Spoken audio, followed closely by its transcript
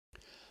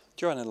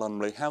Joanna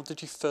Lumley, how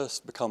did you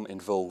first become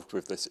involved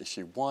with this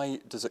issue? Why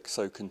does it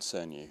so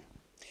concern you?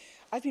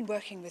 I've been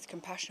working with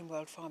Compassion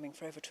World Farming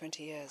for over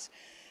 20 years,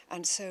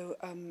 and so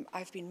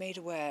I've been made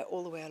aware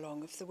all the way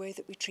along of the way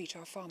that we treat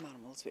our farm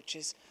animals, which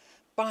is,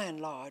 by and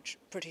large,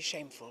 pretty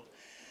shameful.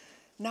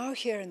 Now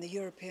here in the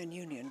European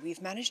Union,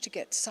 we've managed to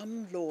get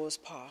some laws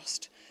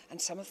passed, and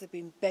some of them have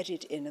been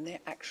bedded in they're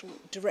actual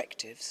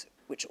directives,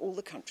 which all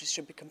the countries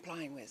should be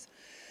complying with.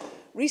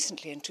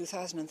 Recently, in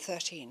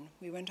 2013,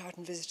 we went out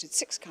and visited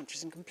 6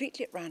 countries and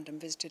completely at random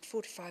visited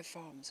 45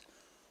 farms.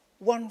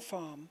 One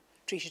farm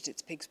treated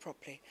its pigs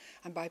properly,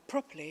 and by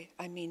properly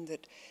I mean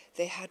that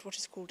they had what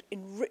is called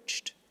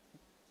enriched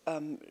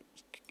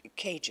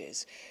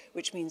cages,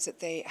 which means that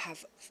they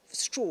have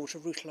straw to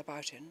rootle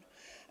about in,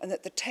 and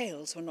that the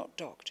tails were not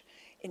docked.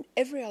 In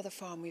every other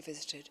farm we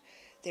visited,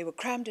 they were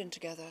crammed in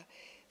together,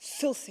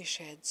 filthy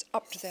sheds,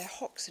 up to their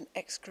hocks in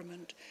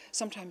excrement,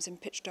 sometimes in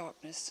pitch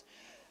darkness,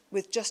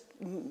 with just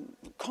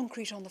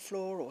concrete on the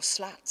floor or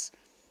slats,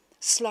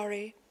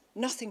 slurry,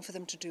 nothing for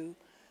them to do,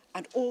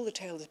 and all the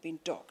tails have been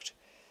docked,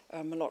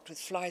 a lot with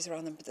flies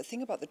around them. But the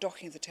thing about the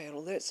docking of the tail,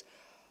 although it's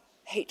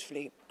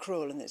hatefully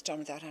cruel and it's done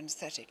without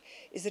anaesthetic,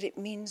 is that it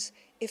means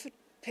if a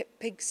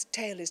pig's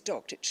tail is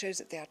docked, it shows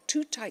that they are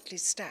too tightly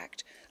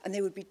stacked and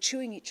they would be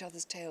chewing each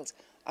other's tails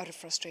out of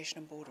frustration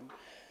and boredom.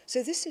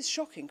 So this is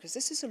shocking, because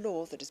this is a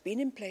law that has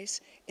been in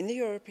place in the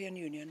European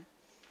Union,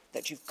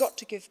 that you've got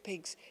to give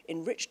pigs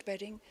enriched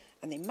bedding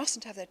and they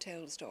mustn't have their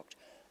tails docked.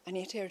 And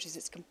yet here it is,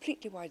 it's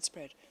completely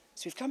widespread.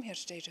 So we've come here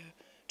today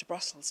to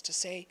Brussels to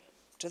say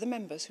to the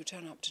members who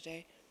turn up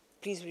today,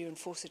 please will you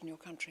enforce it in your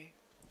country.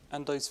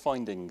 And those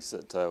findings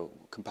that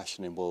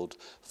Compassion in World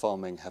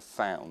Farming have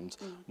found,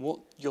 what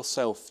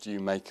yourself do you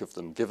make of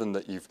them? Given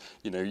that you've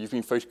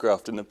been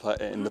photographed in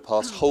the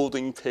past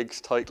holding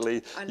pigs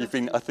tightly,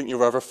 I think you're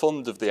rather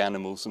fond of the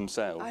animals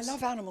themselves. I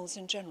love animals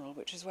in general,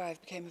 which is why I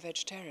became a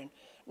vegetarian.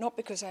 Not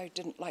because I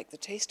didn't like the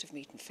taste of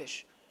meat and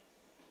fish,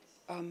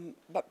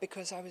 but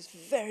because I was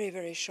very,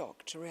 very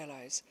shocked to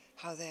realise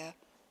how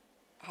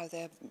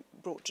they're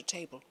brought to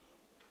table,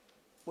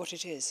 what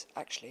it is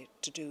actually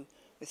to do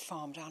with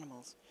farmed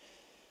animals.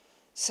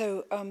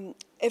 So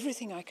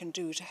everything I can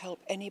do to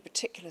help any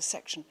particular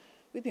section.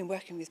 We've been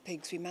working with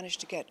pigs. We managed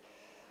to get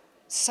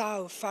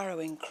sow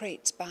farrowing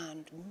crates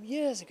banned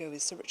years ago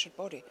with Sir Richard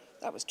Body.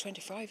 That was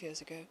 25 years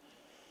ago.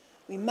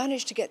 We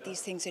managed to get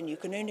these things in. You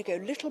can only go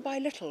little by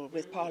little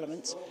with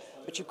parliaments,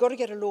 but you've got to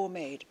get a law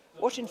made.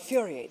 What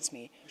infuriates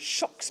me,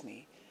 shocks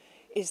me,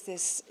 is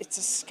this: it's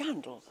a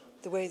scandal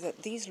the way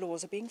that these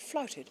laws are being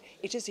flouted.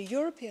 It is a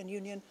European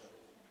Union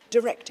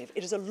directive,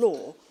 it is a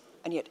law,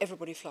 and yet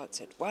everybody flouts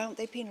it. Why aren't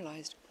they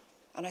penalised?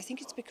 And I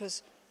think it's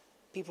because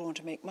people want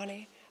to make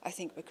money. I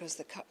think because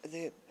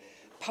the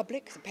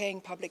public, the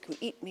paying public who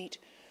eat meat,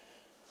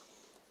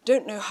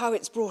 don't know how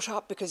it's brought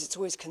up because it's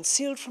always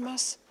concealed from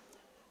us.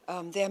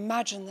 They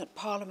imagine that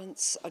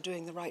parliaments are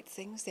doing the right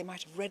things. They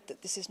might have read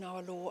that this is now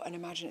a law and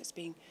imagine it's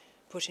being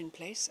put in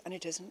place, and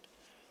it isn't.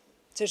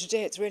 So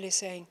today it's really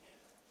saying,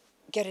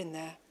 get in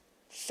there,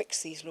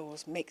 fix these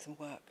laws, make them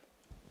work.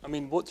 I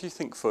mean, what do you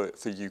think for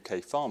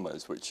UK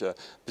farmers, which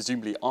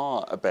presumably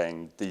are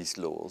obeying these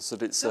laws,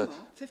 that it's... Some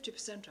are,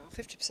 50% are,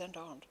 50%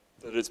 aren't.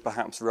 That it's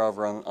perhaps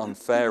rather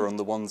unfair on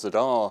the ones that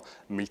are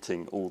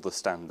meeting all the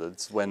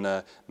standards,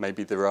 when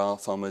maybe there are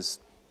farmers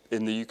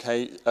in the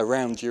UK,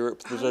 around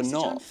Europe, that are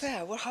not? How is it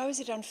unfair? Well, how is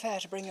it unfair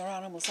to bring your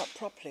animals up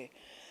properly?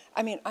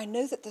 I mean, I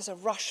know that there's a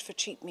rush for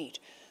cheap meat.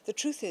 The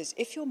truth is,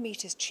 if your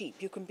meat is cheap,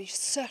 you can be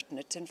certain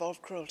it's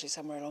involved cruelty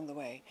somewhere along the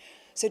way.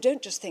 So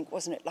don't just think,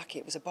 wasn't it lucky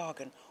it was a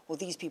bargain, or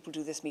these people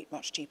do this meat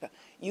much cheaper.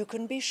 You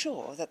can be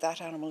sure that that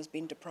animal has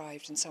been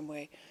deprived in some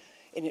way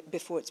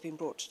before it's been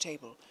brought to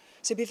table.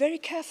 So be very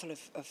careful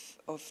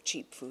of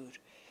cheap food,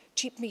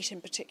 cheap meat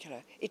in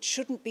particular. It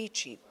shouldn't be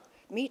cheap.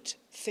 Meat,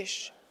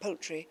 fish,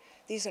 poultry,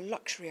 these are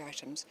luxury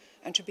items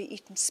and should be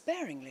eaten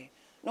sparingly,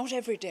 not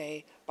every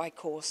day, by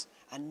course,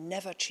 and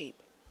never cheap.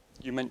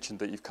 You mentioned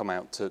that you've come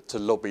out to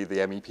lobby the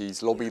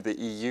MEPs, lobby the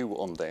EU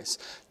on this.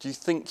 Do you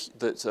think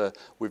that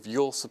with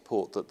your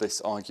support that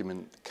this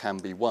argument can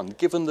be won,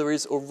 given there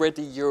is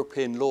already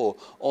European law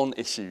on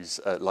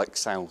issues like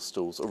sow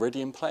stalls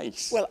already in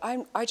place? Well,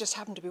 I just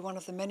happen to be one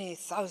of the many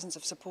thousands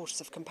of supporters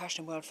of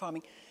Compassion World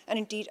Farming, and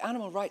indeed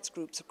animal rights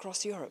groups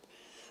across Europe.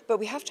 But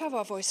we have to have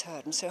our voice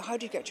heard, and so how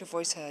do you get your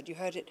voice heard? You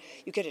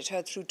get it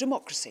heard through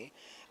democracy,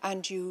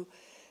 and you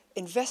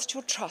invest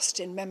your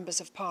trust in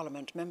members of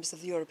Parliament, members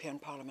of the European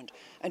Parliament,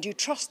 and you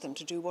trust them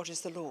to do what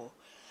is the law.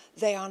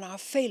 They are now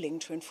failing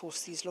to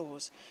enforce these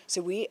laws.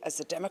 So we, as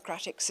the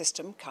democratic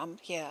system, come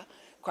here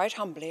quite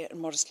humbly and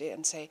modestly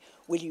and say,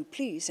 will you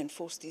please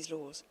enforce these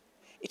laws?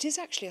 It is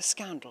actually a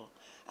scandal,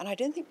 and I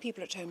don't think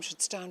people at home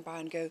should stand by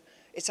and go,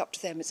 it's up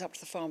to them, it's up to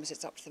the farmers,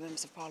 it's up to the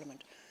members of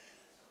Parliament.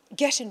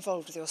 Get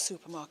involved with your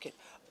supermarket.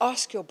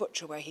 Ask your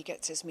butcher where he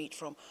gets his meat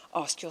from.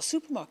 Ask your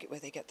supermarket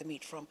where they get the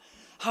meat from.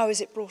 How is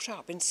it brought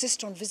up?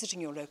 Insist on visiting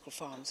your local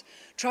farms.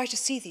 Try to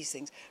see these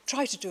things.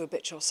 Try to do a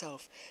bit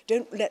yourself.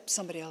 Don't let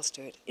somebody else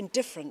do it.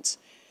 Indifference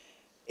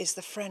is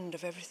the friend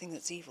of everything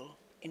that's evil.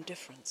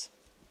 Indifference.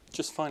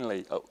 Just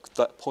finally,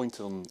 that point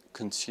on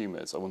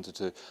consumers, I wanted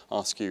to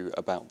ask you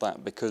about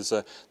that, because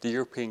the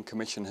European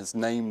Commission has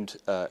named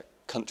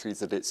countries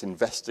that it's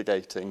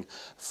investigating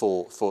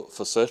for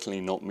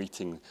certainly not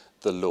meeting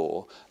the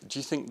law. Do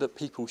you think that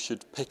people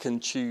should pick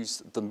and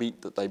choose the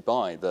meat that they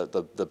buy,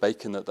 the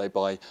bacon that they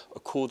buy,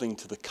 according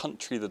to the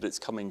country that it's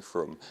coming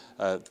from,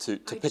 to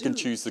pick and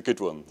choose the good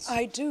ones?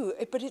 I do,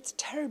 but it's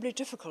terribly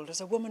difficult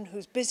as a woman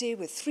who's busy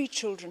with 3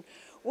 children.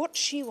 What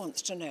she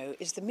wants to know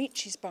is the meat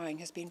she's buying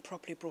has been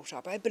properly brought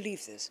up. I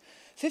believe this.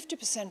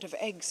 50% of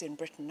eggs in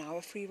Britain now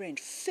are free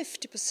range.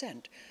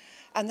 50%.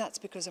 And that's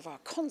because of our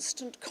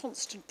constant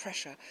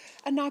pressure.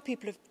 And now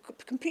people are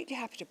completely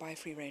happy to buy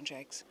free range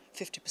eggs.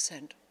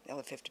 50%. The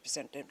other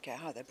 50% don't care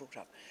how they're brought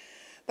up.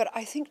 But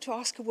I think to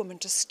ask a woman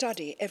to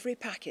study every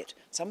packet,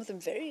 some of them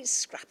very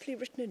scrappily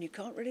written and you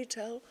can't really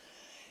tell.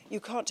 You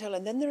can't tell.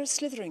 And then there are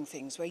slithering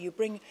things where you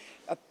bring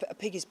a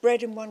pig is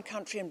bred in one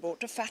country and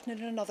brought to fatten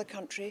in another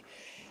country.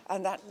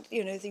 And that,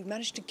 you know, you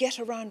manage to get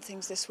around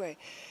things this way.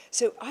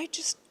 So I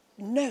just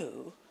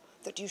know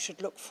that you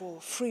should look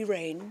for free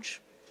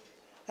range.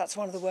 That's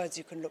one of the words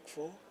you can look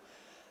for.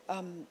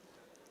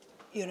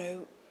 You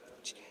know,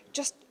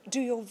 just do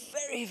your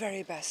very,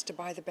 very best to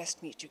buy the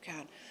best meat you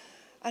can.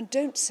 And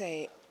don't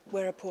say,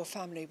 we're a poor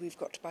family, we've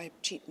got to buy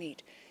cheap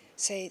meat.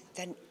 Say,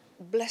 then,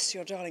 bless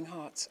your darling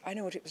hearts. I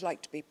know what it was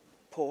like to be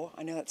poor.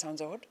 I know that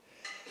sounds odd.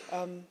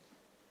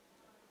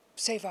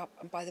 Save up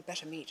and buy the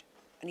better meat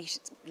and eat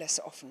it less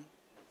often.